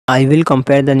I will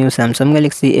compare the new Samsung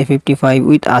Galaxy A55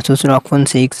 with Asus ROG Phone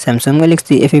 6. Samsung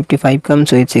Galaxy A55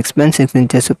 comes with 6.6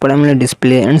 inches Super AMOLED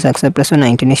display and success ratio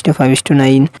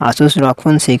 19:5:9. Asus ROG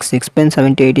Phone 6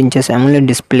 6.78 inches AMOLED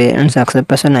display and success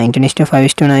ratio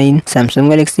 19:5:9. Samsung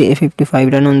Galaxy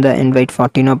A55 run on the Android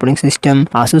 14 operating system.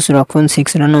 Asus ROG Phone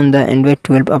 6 run on the Android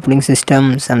 12 operating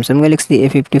system. Samsung Galaxy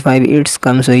A55 it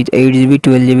comes with 8GB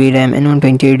 12GB RAM and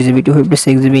 128GB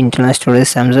 256GB internal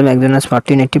storage. Samsung Exynos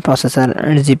 1480 processor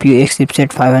and GPU X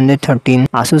chipset 513.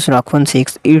 Asus ROG Phone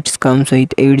 6 it comes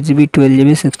with 8GB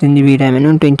 12GB 16GB RAM and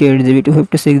 128GB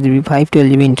 256GB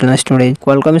 512GB internal storage.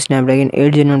 Qualcomm Snapdragon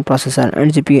 8 Gen 1 processor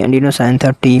and GPU Adreno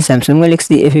 730. Samsung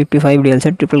Galaxy A55 real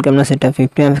set triple camera setup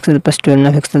 50MP plus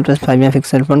 12MP plus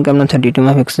 5MP front camera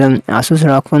 32MP. Asus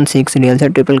ROG Phone 6 real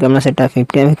set triple camera setup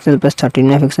 50MP plus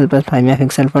 13MP plus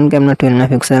 5MP front camera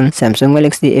 12MP. Samsung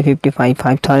Galaxy A55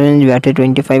 5000 battery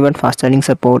 25W fast charging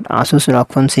support. Asus ROG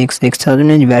Phone 6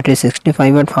 6000 battery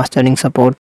 65W fast charging support.